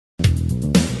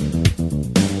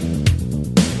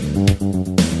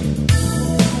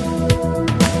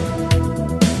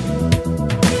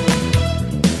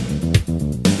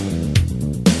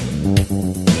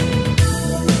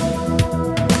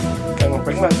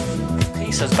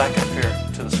pieces back up here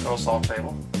to the scroll saw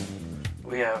table.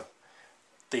 We have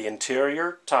the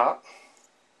interior top,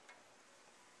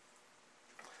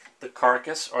 the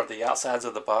carcass or the outsides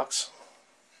of the box.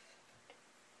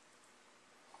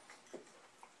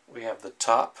 We have the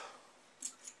top.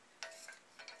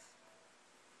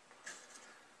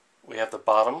 We have the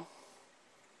bottom.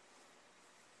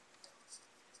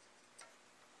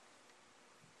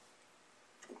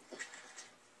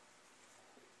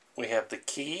 We have the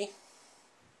key.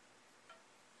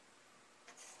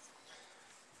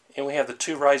 And we have the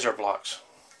two riser blocks.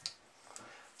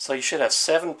 So you should have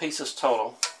 7 pieces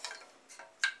total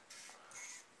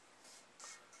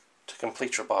to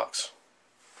complete your box.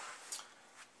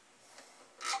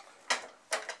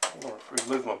 I'm going to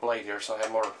remove my blade here so I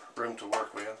have more room to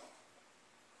work with.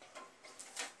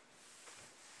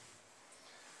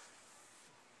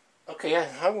 Okay,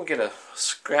 I'm going to get a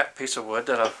scrap piece of wood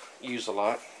that I use a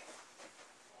lot.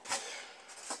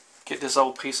 Get this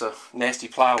old piece of nasty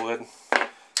plywood,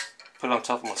 put it on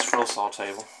top of my scroll saw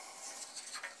table.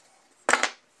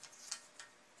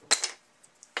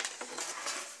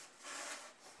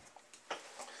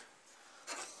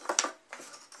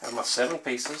 Have my 7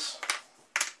 pieces.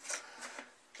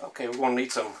 Okay, we're going to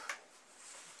need some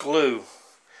glue.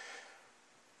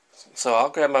 So I'll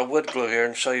grab my wood glue here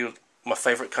and show you my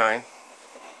favorite kind.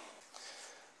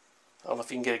 I don't know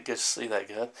if you can get to see that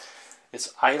good.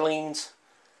 It's Eileen's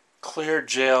Clear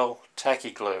Gel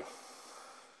Tacky Glue.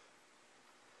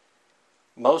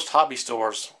 Most hobby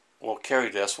stores will carry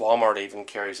this. Walmart even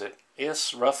carries it.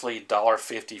 It's roughly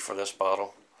 $1.50 for this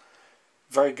bottle.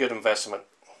 Very good investment.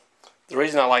 The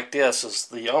reason I like this is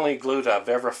the only glue that I've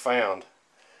ever found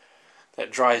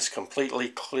that dries completely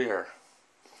clear.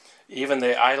 Even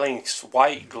the Eileen's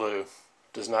white glue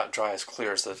does not dry as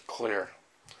clear as the clear.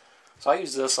 So I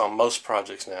use this on most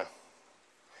projects now.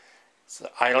 It's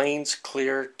the Eileen's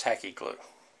Clear Tacky Glue.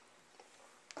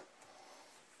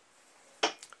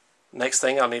 Next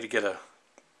thing, I'll need to get a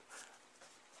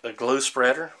glue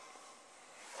spreader.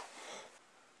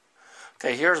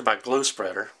 Okay, here's my glue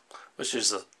spreader, which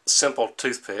is a simple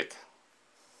toothpick.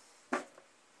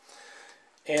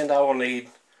 And I will need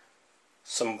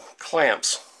some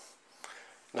clamps.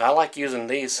 Now I like using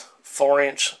these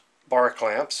 4-inch bar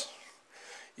clamps.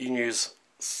 You can use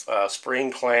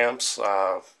spring clamps,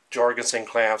 Jorgensen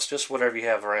clamps, just whatever you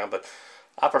have around, but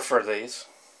I prefer these.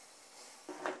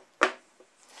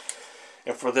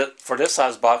 And for this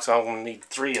size box, I'm going to need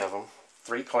 3 of them,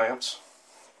 3 clamps.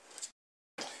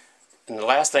 And the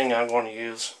last thing I'm going to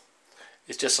use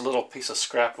is just a little piece of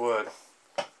scrap wood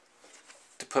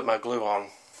to put my glue on.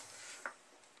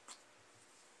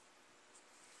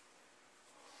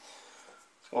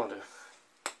 I'm going to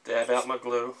dab out my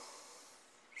glue.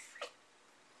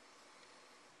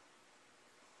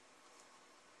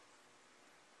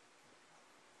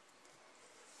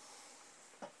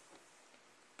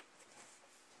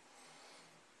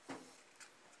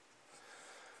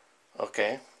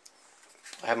 Okay,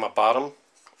 I have my bottom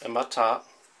and my top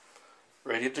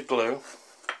ready to glue.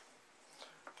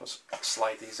 Let's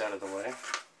slide these out of the way.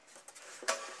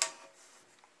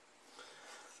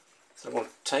 So I'm going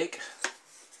to take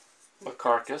my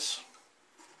carcass,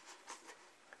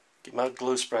 get my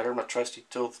glue spreader, my trusty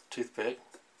toothpick,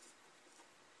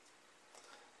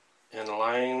 and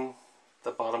line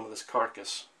the bottom of this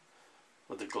carcass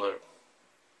with the glue.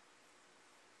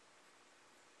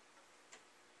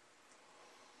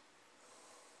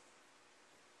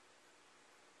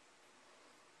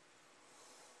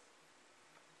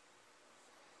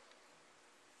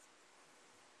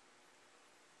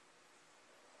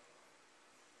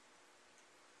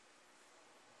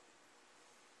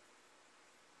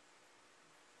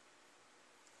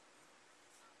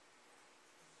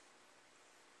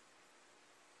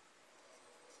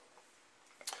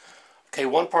 Okay,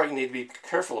 one part you need to be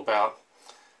careful about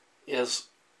is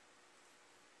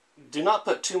do not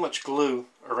put too much glue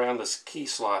around this key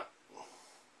slot.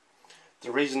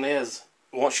 The reason is,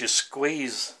 once you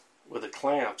squeeze with the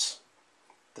clamps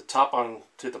the top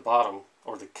onto the bottom,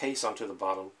 or the case onto the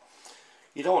bottom,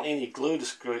 you don't want any glue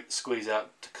to squeeze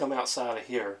out to come outside of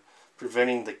here,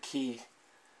 preventing the key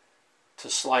to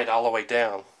slide all the way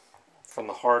down from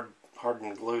the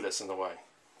hardened glue that's in the way.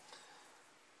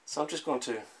 So I'm just going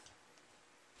to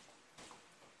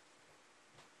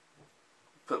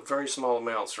put very small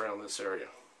amounts around this area.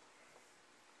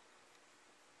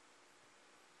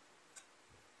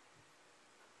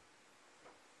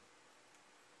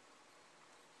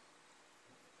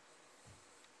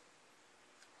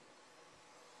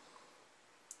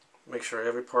 Make sure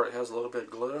every part has a little bit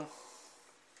of glue.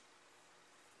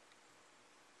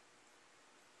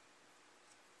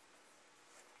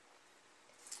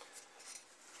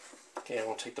 Okay, I'm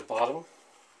going to take the bottom,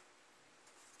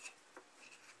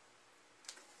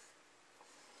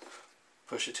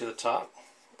 push it to the top.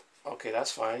 Okay,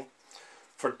 that's fine.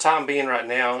 For the time being right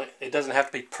now, it doesn't have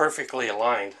to be perfectly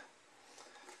aligned,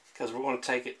 because we're going to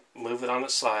take it, move it on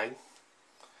its side.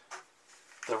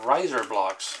 The riser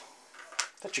blocks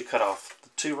that you cut off, the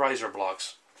 2 riser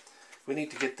blocks, we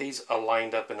need to get these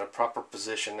aligned up in a proper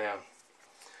position now.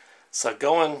 So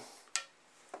going,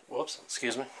 whoops,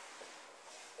 excuse me.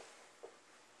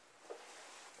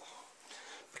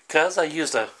 Because I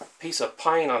used a piece of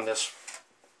pine on this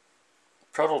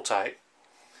prototype,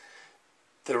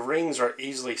 the rings are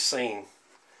easily seen.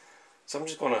 So I'm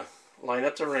just going to line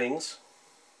up the rings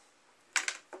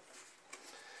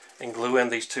and glue in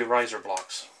these 2 riser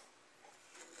blocks.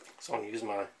 So I'm going to use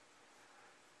my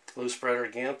glue spreader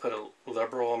again, put a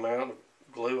liberal amount of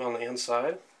glue on the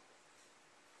inside.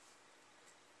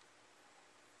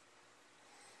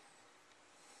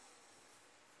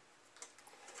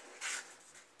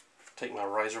 Take my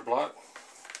riser block,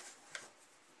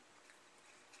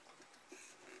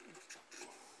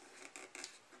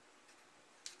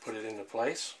 put it into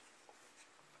place.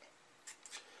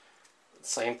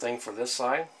 Same thing for this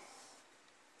side.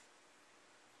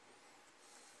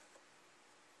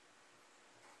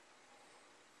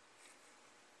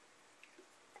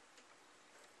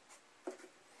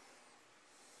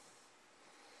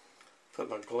 Put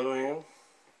my glue in.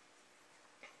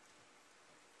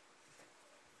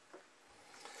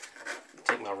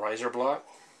 Take my riser block,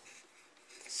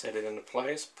 set it into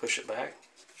place, push it back.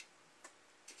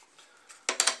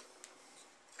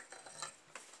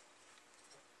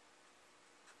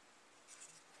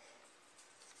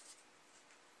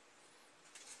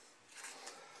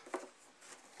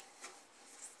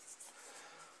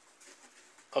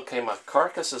 Okay, my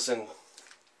carcass is in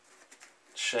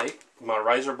shape. My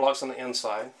riser block's on the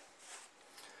inside.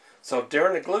 So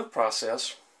during the glue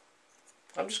process,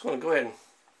 I'm just going to go ahead and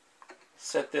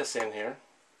set this in here.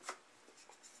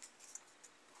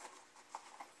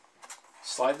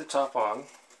 Slide the top on.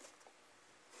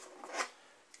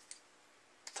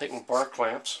 Take my bar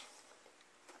clamps.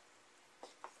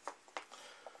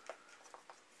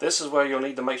 This is where you'll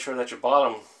need to make sure that your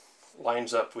bottom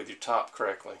lines up with your top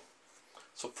correctly.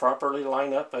 So properly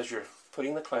line up as you're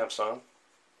putting the clamps on.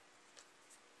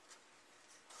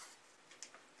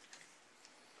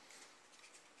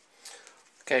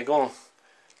 Okay, go on.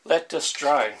 Let this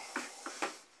dry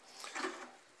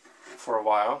for a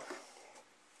while.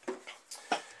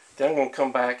 Then I'm going to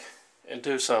come back and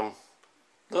do some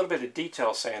little bit of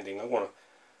detail sanding. I'm going to,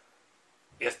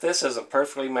 if this isn't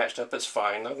perfectly matched up, it's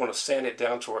fine. I'm going to sand it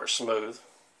down to where it's smooth.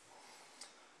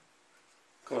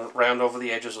 I'm going to round over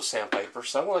the edges with sandpaper.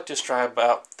 So I'm going to let this dry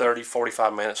about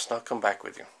 30-45 minutes and I'll come back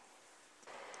with you.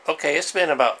 Okay, it's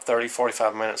been about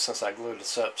 30-45 minutes since I glued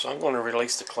this up, so I'm going to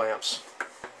release the clamps.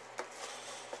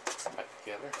 Back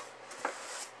together.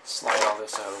 Slide all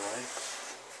this out of the way.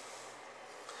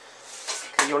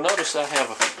 Okay, you'll notice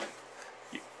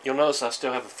I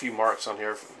still have a few marks on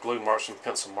here, glue marks and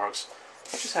pencil marks.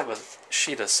 I just have a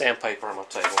sheet of sandpaper on my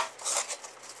table.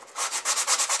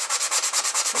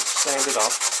 Let's sand it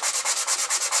off.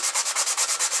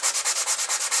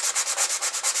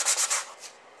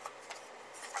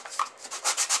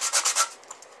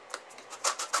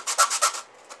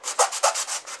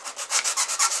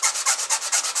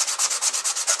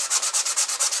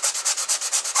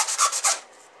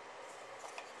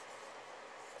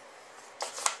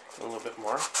 A little bit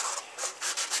more.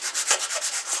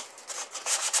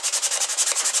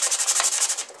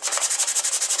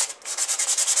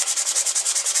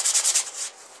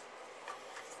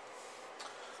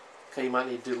 Okay, you might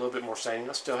need to do a little bit more sanding.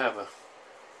 I still have a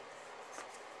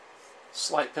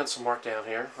slight pencil mark down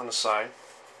here on the side,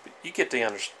 but you get the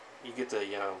idea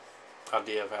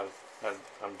of how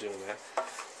I'm doing that. I'm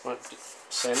going to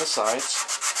sand the sides.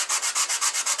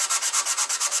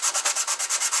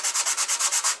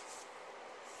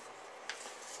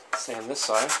 Sand this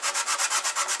side.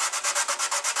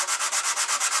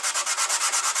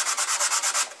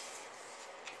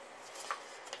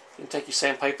 You can take your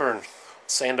sandpaper and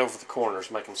sand over the corners,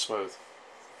 make them smooth.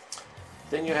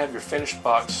 Then you have your finished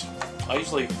box. I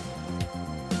usually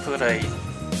put a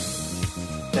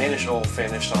Danish oil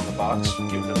finish on the box,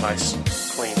 give it a nice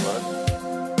clean look.